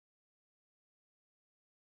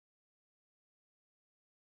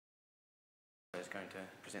is going to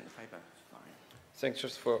present the paper. Florian. Thanks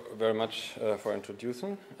just very much for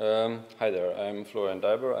introducing. Hi there, I'm Florian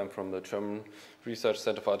Daiber. I'm from the German Research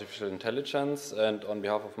Center for Artificial Intelligence, and on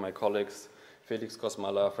behalf of my colleagues Felix,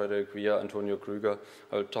 Kosmalla, Frederik, Wiehr, Krüger,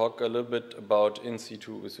 I will talk a little bit about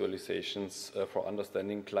in-situ visualizations for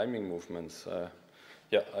understanding climbing movements.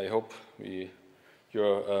 Yeah, I hope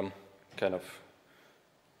you're kind of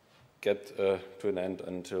get to an end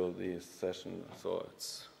until the session, so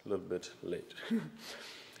it's a little bit late.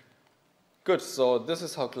 Good, so this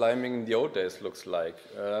is how climbing in the old days looks like.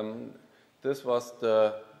 This was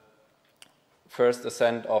the first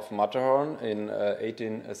ascent of Matterhorn in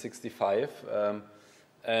 1865,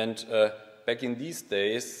 and back in these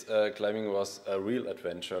days, climbing was a real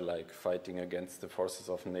adventure, like fighting against the forces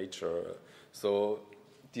of nature. So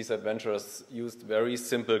these adventurers used very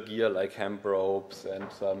simple gear like hemp ropes and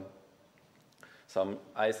some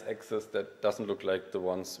ice axes that doesn't look like the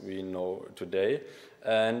ones we know today.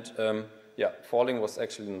 And yeah, falling was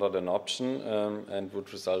actually not an option and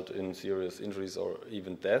would result in serious injuries or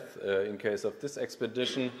even death. In case of this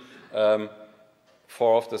expedition, 4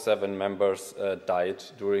 of the 7 members died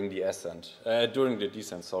during the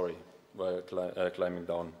descent, sorry, while climbing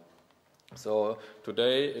down. So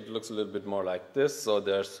today it looks a little bit more like this. So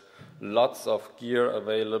there's lots of gear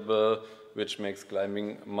available, which makes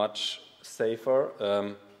climbing much safer.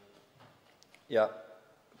 Yeah,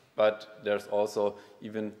 but there's also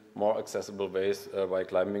even more accessible ways why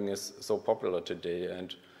climbing is so popular today.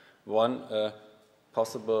 And one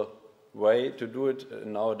possible way to do it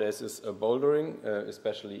nowadays is bouldering,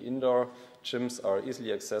 especially indoor. Gyms are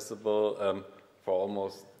easily accessible for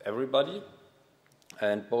almost everybody.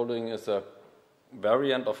 And bouldering is a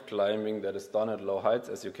variant of climbing that is done at low heights.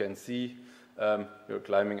 As you can see, you're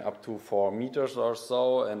climbing up to 4 meters or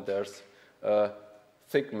so, and there's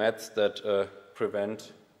thick mats that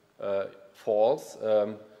prevent falls.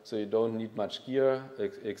 So you don't need much gear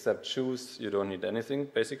except shoes. You don't need anything,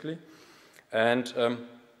 basically. And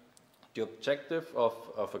the objective of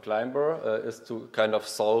a climber is to kind of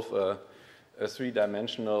solve a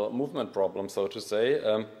 3-dimensional movement problem, so to say,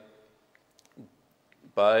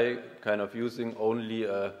 by kind of using only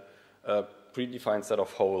a predefined set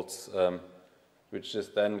of holds, which is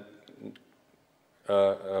then,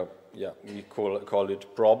 yeah, we call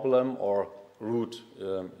it problem or route,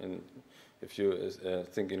 if you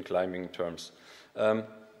think in climbing terms.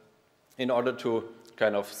 In order to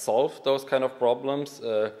kind of solve those kind of problems,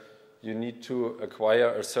 you need to acquire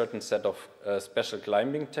a certain set of special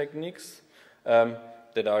climbing techniques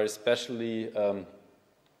that are especially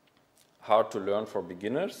hard to learn for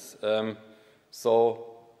beginners. So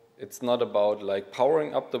it's not about like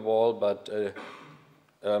powering up the wall, but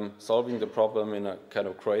solving the problem in a kind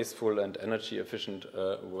of graceful and energy efficient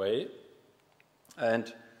way.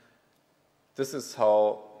 And this is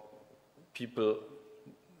how people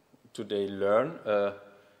today learn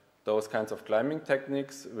those kinds of climbing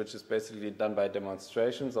techniques, which is basically done by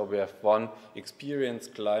demonstration. So we have one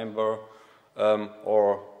experienced climber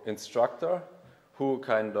or instructor who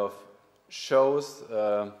kind of shows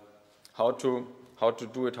how to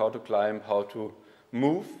do it, how to climb, how to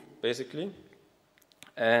move, basically.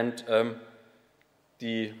 And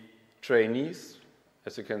the trainees,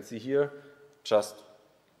 as you can see here, just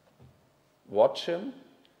watch him,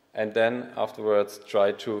 and then afterwards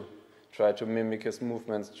try to mimic his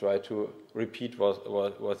movements, try to repeat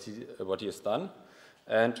what he has done.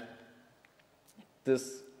 And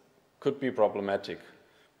this could be problematic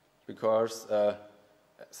because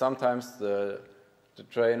sometimes the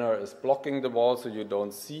trainer is blocking the wall, so you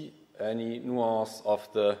don't see any nuance of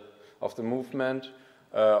the movement,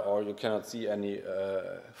 or you cannot see any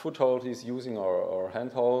foothold he's using or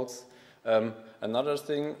handholds. Another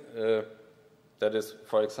thing that is,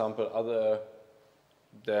 for example, other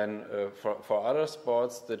than for other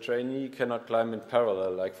sports, the trainee cannot climb in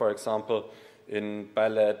parallel. Like, for example, in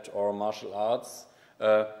ballet or martial arts,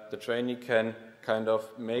 the trainee can kind of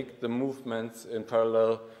make the movements in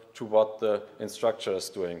parallel to what the instructor is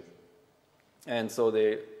doing. And so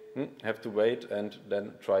they have to wait and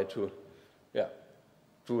then try to, yeah,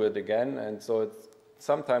 do it again. And so it's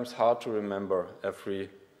sometimes hard to remember every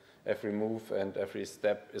move and every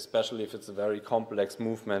step, especially if it's a very complex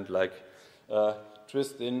movement like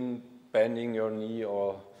twist in, bending your knee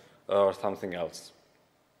or something else.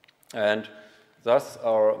 And thus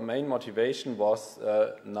our main motivation was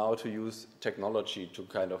now to use technology to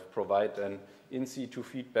kind of provide an in-situ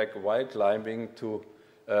feedback while climbing to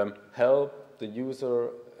help the user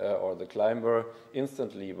or the climber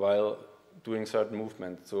instantly while doing certain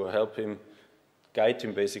movements, to help him, guide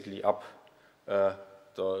him basically up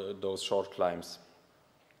those short climbs.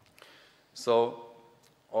 So,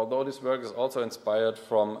 although this work is also inspired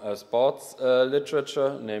from sports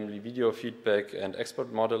literature, namely video feedback and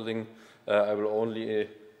expert modeling, I will only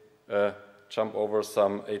jump over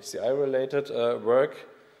some HCI-related work,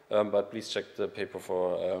 but please check the paper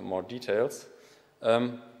for more details.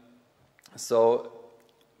 So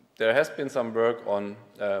there has been some work on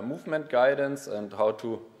movement guidance and how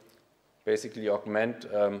to basically augment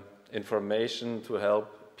information to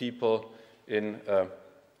help people in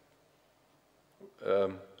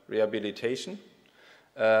rehabilitation.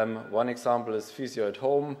 One example is Physio at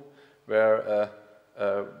Home, where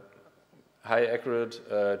a high accurate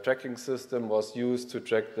tracking system was used to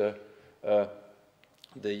track the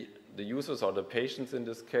users or the patients in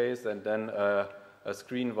this case, and then a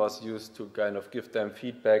screen was used to kind of give them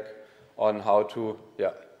feedback on how to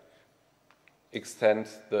extend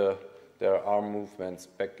their arm movements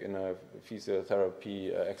back in a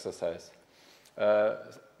physiotherapy exercise.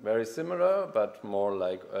 Very similar, but more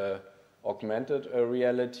like augmented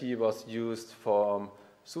reality was used for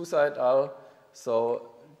suicidal. So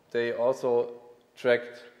they also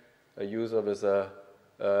tracked a user with a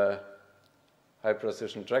high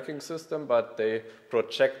precision tracking system, but they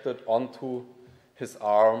projected onto his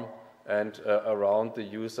arm and around the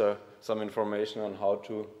user some information on how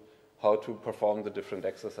to perform the different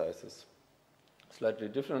exercises. Slightly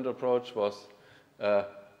different approach was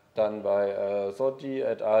done by SIGCHI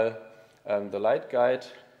et al. The light guide.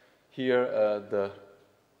 Here the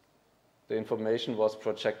information was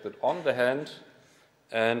projected on the hand,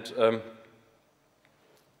 and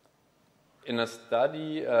in a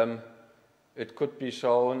study it could be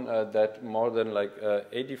shown that more than like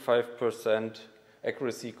 85%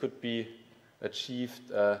 accuracy could be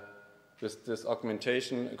achieved with this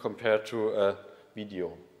augmentation compared to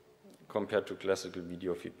video, compared to classical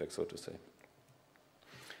video feedback, so to say.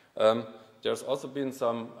 There's also been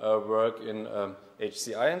some work in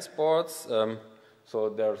HCI in sports.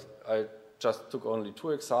 So I just took only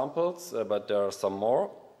 2 examples, but there are some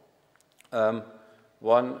more.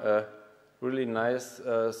 One really nice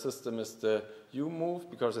system is the U-Move,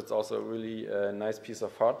 because it's also a really nice piece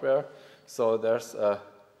of hardware. So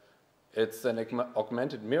it's an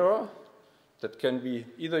augmented mirror that can be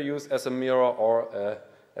either used as a mirror or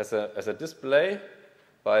as a display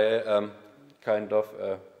by kind of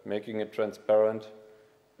making it transparent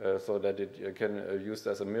so that it can be used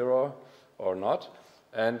as a mirror or not.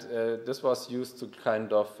 And this was used to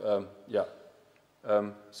kind of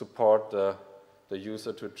support the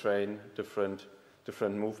user to train different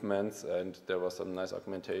movements, and there was some nice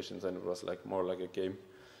augmentations, and it was like more like a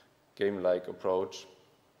game-like approach.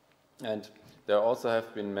 And there also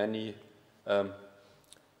have been many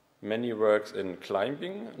works in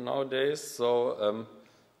climbing nowadays. So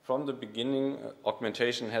from the beginning,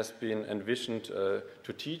 augmentation has been envisioned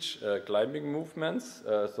to teach climbing movements.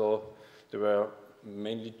 So there were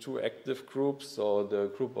mainly 2 active groups, so the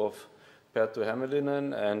group of Perttu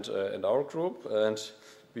Hämeenlinna and our group, and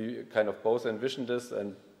we kind of both envisioned this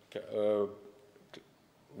and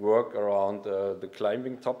work around the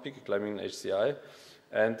climbing topic, climbing in HCI.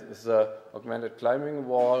 And the augmented climbing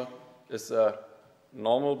wall is a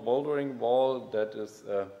normal bouldering wall that is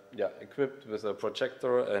equipped with a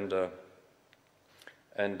projector and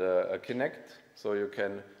a Kinect, so you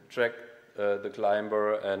can track the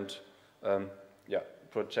climber and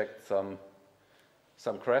project some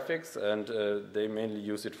graphics, and they mainly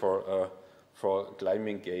use it for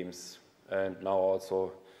climbing games, and now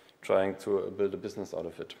also trying to build a business out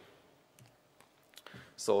of it.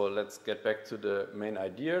 So let's get back to the main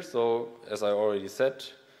idea. So as I already said,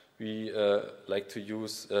 we like to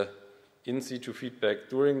use in-situ feedback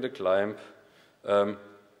during the climb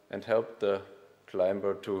and help the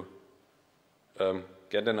climber to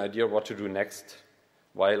get an idea what to do next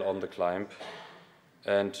while on the climb.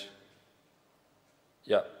 And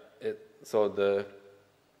so the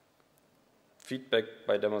feedback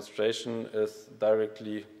by demonstration is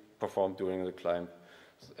directly performed during the climb.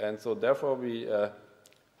 And so therefore we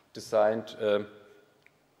designed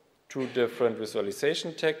 2 different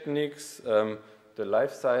visualization techniques, the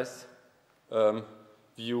life-size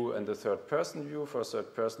view and the third-person view. For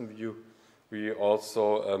third-person view, we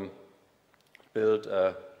also built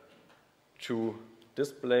 2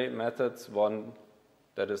 display methods, one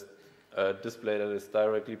that is a display that is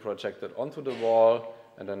directly projected onto the wall,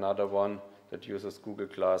 and another one that uses Google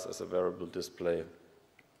Glass as a variable display.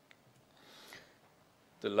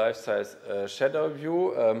 The life-size shadow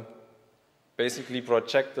view basically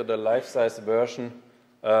projected a life-size version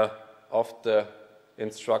of the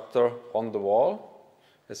instructor on the wall,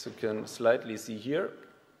 as you can slightly see here.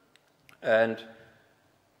 And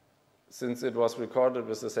since it was recorded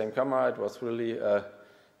with the same camera, it was really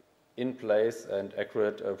in place and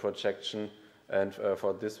accurate projection. And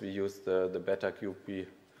for this, we used the beta cube we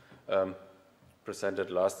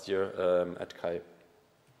presented last year at CHI.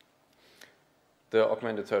 The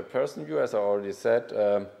augmented third-person view, as I already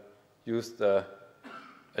said, used a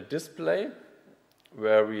display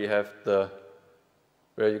where we have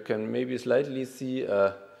where you can maybe slightly see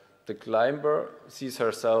the climber sees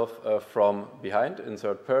herself from behind in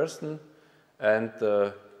third person, and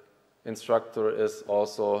the instructor is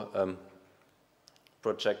also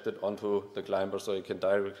projected onto the climber, so you can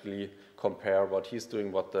directly compare what he's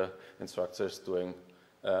doing, what the instructor is doing,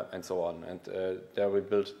 and so on. And there we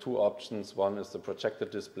built two options. One is the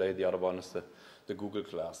projected display, the other one is the Google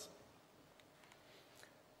Glass.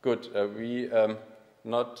 Good. We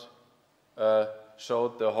not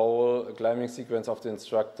showed the whole climbing sequence of the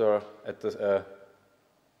instructor as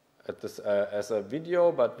a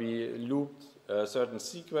video, but we looped certain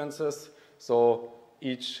sequences, so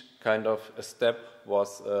each kind of a step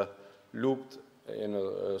was looped in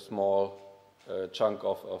a small chunk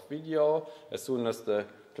of video. As soon as the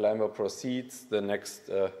climber proceeds, the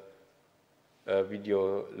next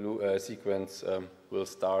video sequence will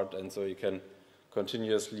start, and so you can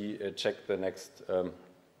continuously check the next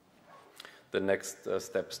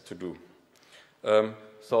steps to do.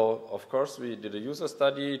 So, of course, we did a user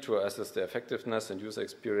study to assess the effectiveness and user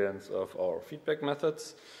experience of our feedback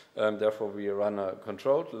methods. Therefore, we run a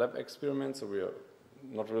controlled lab experiment, so we are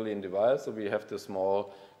not really in the wild. So we have this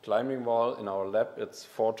small climbing wall in our lab. It's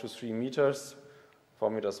 4 to 3 meters,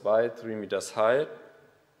 4 meters wide, 3 meters high.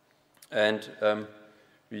 And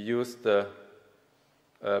we use the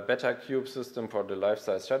beta cube system for the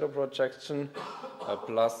life-size shadow projection,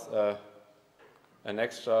 plus an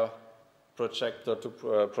extra projector to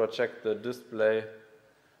project the display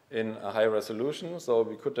in a high resolution. So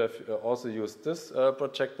we could have also used this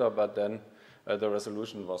projector, but then the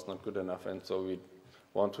resolution was not good enough, and so we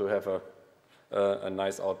want to have a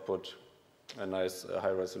nice output, a nice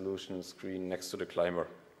high resolution screen next to the climber.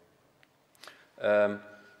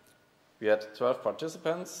 We had 12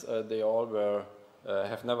 participants. They all were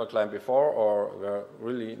have never climbed before or were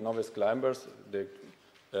really novice climbers. They,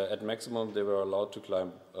 at maximum, they were allowed to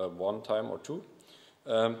climb 1 time or 2.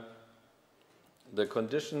 The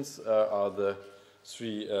conditions are the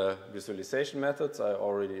 3 visualization methods I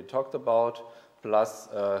already talked about, plus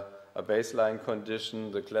a baseline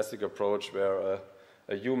condition, the classic approach where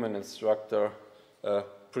a human instructor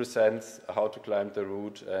presents how to climb the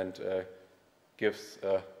route and gives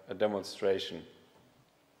a demonstration.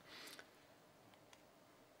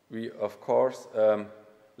 We, of course,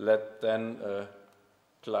 let the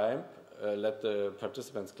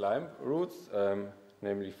participants climb routes,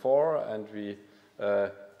 namely 4, and we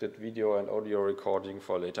did video and audio recording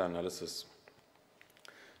for later analysis.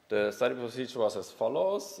 The study procedure was as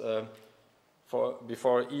follows.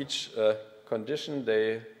 Before each condition,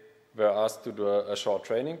 they were asked to do a short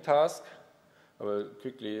training task. I will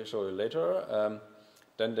quickly show you later.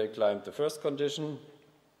 Then they climbed the first condition,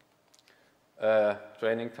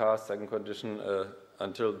 training task, second condition,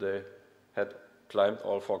 until they had climbed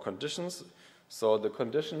all 4 conditions. So the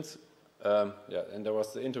conditions, and there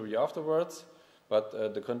was the interview afterwards, but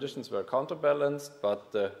the conditions were counterbalanced,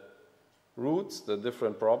 but the routes, the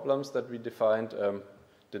different problems that we defined,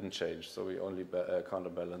 didn't change. So we only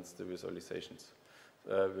counterbalanced the visualizations,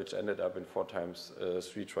 which ended up in 4 times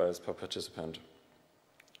 3 trials per participant.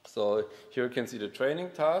 So here you can see the training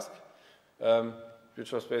task,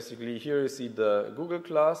 which was basically, here you see the Google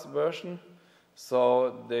Glass version.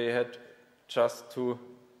 So they had just to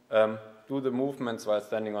do the movements while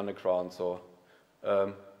standing on the ground. So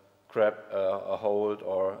grab a hold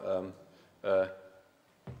or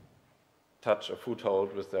touch a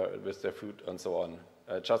foothold with their foot and so on.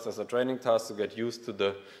 Just as a training task to get used to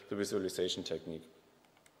the visualization technique.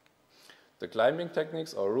 The climbing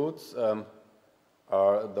techniques or routes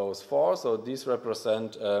are those 4. So these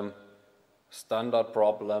represent standard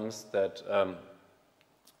problems that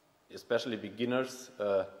especially beginners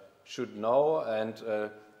should know and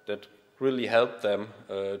that really help them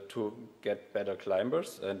to get better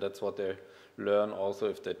climbers, and that's what they learn also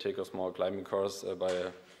if they take a small climbing course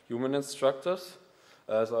by human instructors.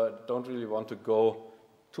 So I don't really want to go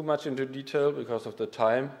too much into detail because of the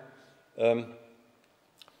time.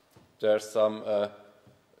 There's some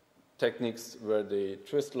techniques where they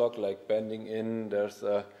twist lock, like bending in. There's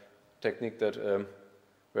a technique that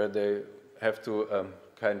where they have to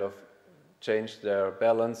kind of change their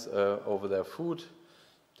balance over their foot.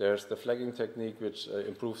 There's the flagging technique, which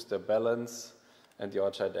improves their balance, and the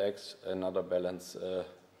outside edge, another balance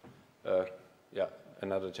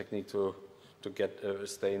another technique to get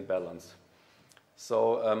stay in balance.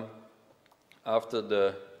 So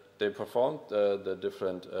after they performed the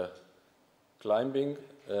different climbing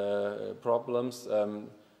problems,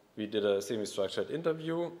 we did a semi-structured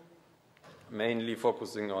interview, mainly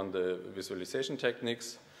focusing on the visualization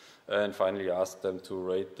techniques, and finally asked them to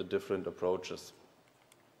rate the different approaches.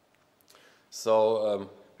 So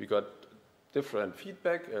we got different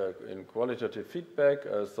feedback, in qualitative feedback,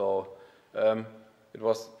 it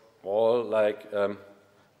was all like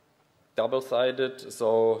double-sided,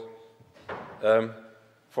 so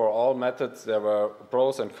for all methods there were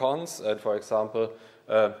pros and cons, and for example,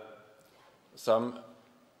 some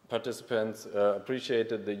participants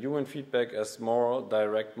appreciated the human feedback as more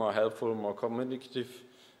direct, more helpful, more communicative.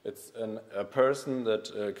 It's a person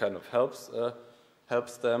that kind of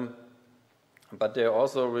helps them. But they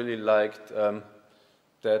also really liked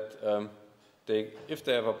that if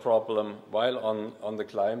they have a problem while on the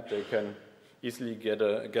climb, they can easily get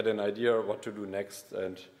an idea of what to do next,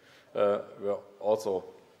 and we also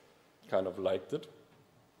kind of liked it.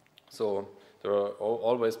 So there are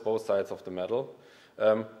always both sides of the medal.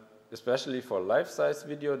 Especially for life-size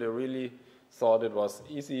video, they really thought it was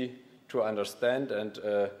easy to understand and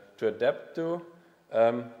to adapt to.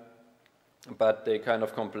 But they kind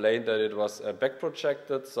of complained that it was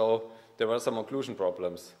back-projected, so there were some occlusion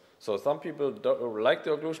problems. So some people don't like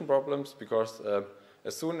the occlusion problems because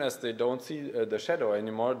as soon as they don't see the shadow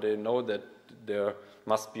anymore, they know that there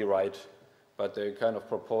must be right. But they kind of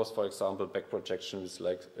propose, for example, back-projections,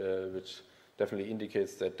 like, which definitely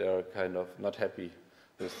indicates that they're kind of not happy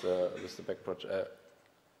with the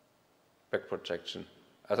back projection,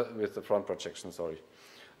 with the front projection, sorry.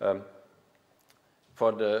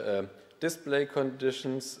 For the display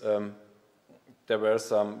conditions, there were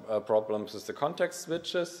some problems with the context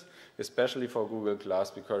switches, especially for Google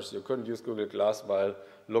Glass, because you couldn't use Google Glass while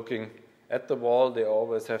looking at the wall. They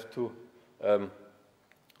always have to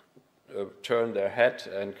turn their head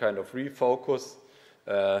and kind of refocus,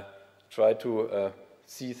 try to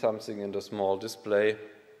see something in the small display,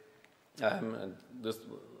 and this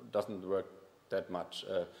doesn't work that much.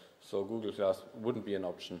 So Google Glass wouldn't be an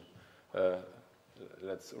option.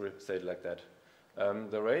 Let's say it like that.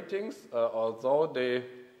 The ratings, although they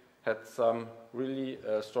had some really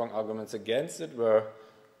strong arguments against it, where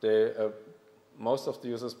most of the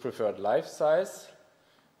users preferred life size.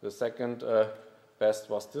 The second best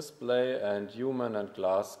was display, and human and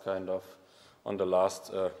glass kind of on the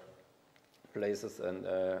last places, and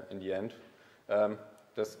in the end.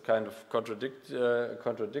 This kind of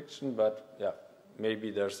contradiction, but yeah,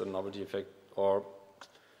 maybe there's a novelty effect, or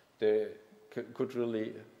they could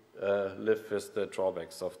really live with the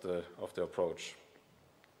drawbacks of the approach.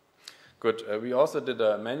 Good. We also did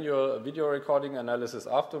a manual video recording analysis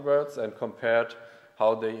afterwards and compared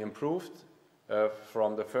how they improved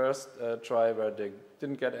from the first try, where they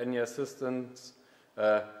didn't get any assistance,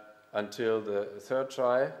 until the third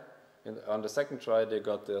try. On the second try, they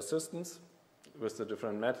got the assistance with the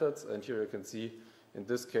different methods, and here you can see, in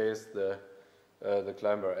this case, the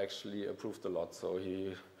climber actually improved a lot. So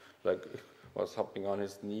he was hopping on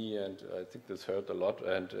his knee, and I think this hurt a lot,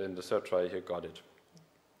 and in the third try, he got it.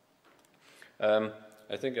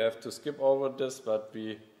 I think I have to skip over this, but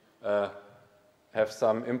we have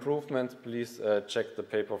some improvements. Please check the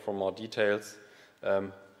paper for more details,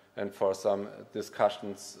 and for some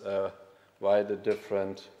discussions why the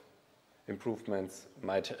different improvements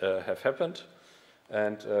might have happened.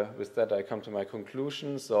 And with that, I come to my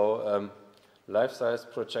conclusion. So life-size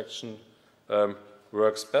projection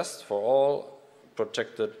works best for all.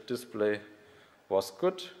 Projected display was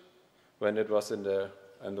good when it was in the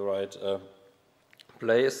right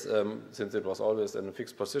place, since it was always in a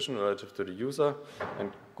fixed position relative to the user,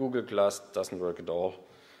 and Google Glass doesn't work at all.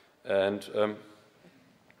 And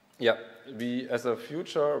yeah, we, as a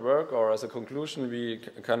future work or as a conclusion, we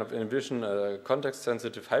kind of envision a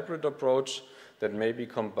context-sensitive hybrid approach that maybe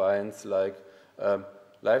combines like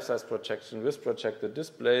life-size projection with projected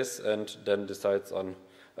displays, and then decides on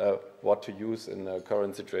what to use in a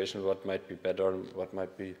current situation, what might be better, and what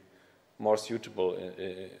might be more suitable,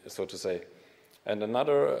 so to say. And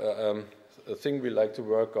another thing we like to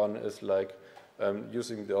work on is like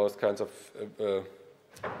using those kinds of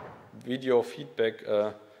video feedback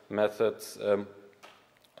methods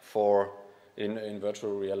in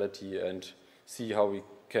virtual reality, and see how we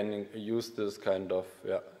can use this kind of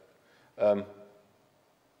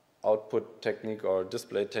output technique or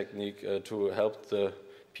display technique to help the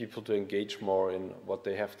people to engage more in what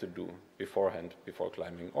they have to do beforehand, before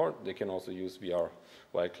climbing. Or they can also use VR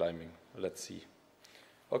while climbing. Let's see.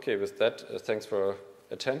 Okay, with that, thanks for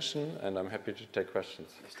attention, and I'm happy to take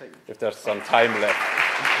questions Yes, if there's some time left.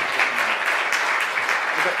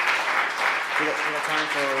 We got time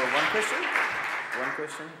for one question? One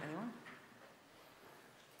question, anyone?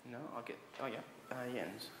 No, I'll get, oh yeah,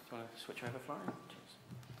 Jens. Do you want to switch over, Florian? Cheers.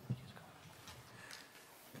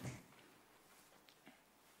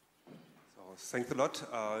 So, thanks a lot.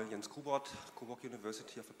 Jens Krüger, Coburg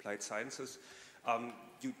University of Applied Sciences.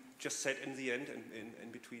 You just said in the end,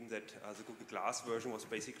 in between, that the Google Glass version was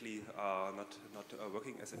basically not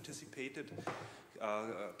working as anticipated.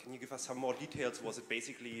 Can you give us some more details? Was it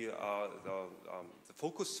basically the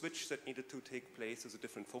focus switch that needed to take place? Is it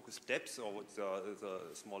different focus depths, or was the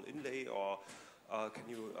small inlay? Or can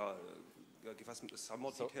you give us some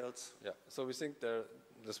more details? Yeah, so we think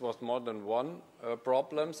this was more than one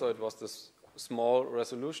problem. So it was this small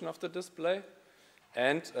resolution of the display,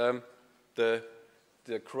 and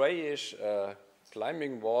the grayish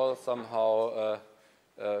climbing wall somehow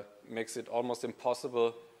makes it almost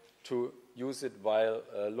impossible to use it while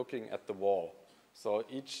looking at the wall. So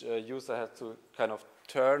each user has to kind of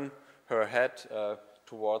turn her head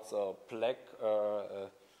towards a black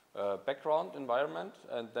background environment,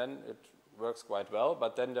 and then it works quite well,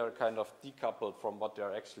 but then they're kind of decoupled from what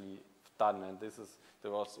they're actually done, and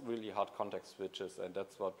there was really hard context switches, and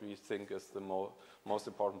that's what we think is the most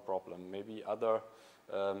important problem. Maybe other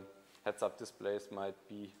heads-up displays might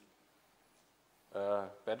be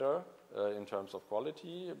better in terms of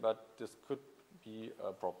quality, but this could be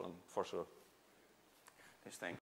a problem for sure. Yes, thanks.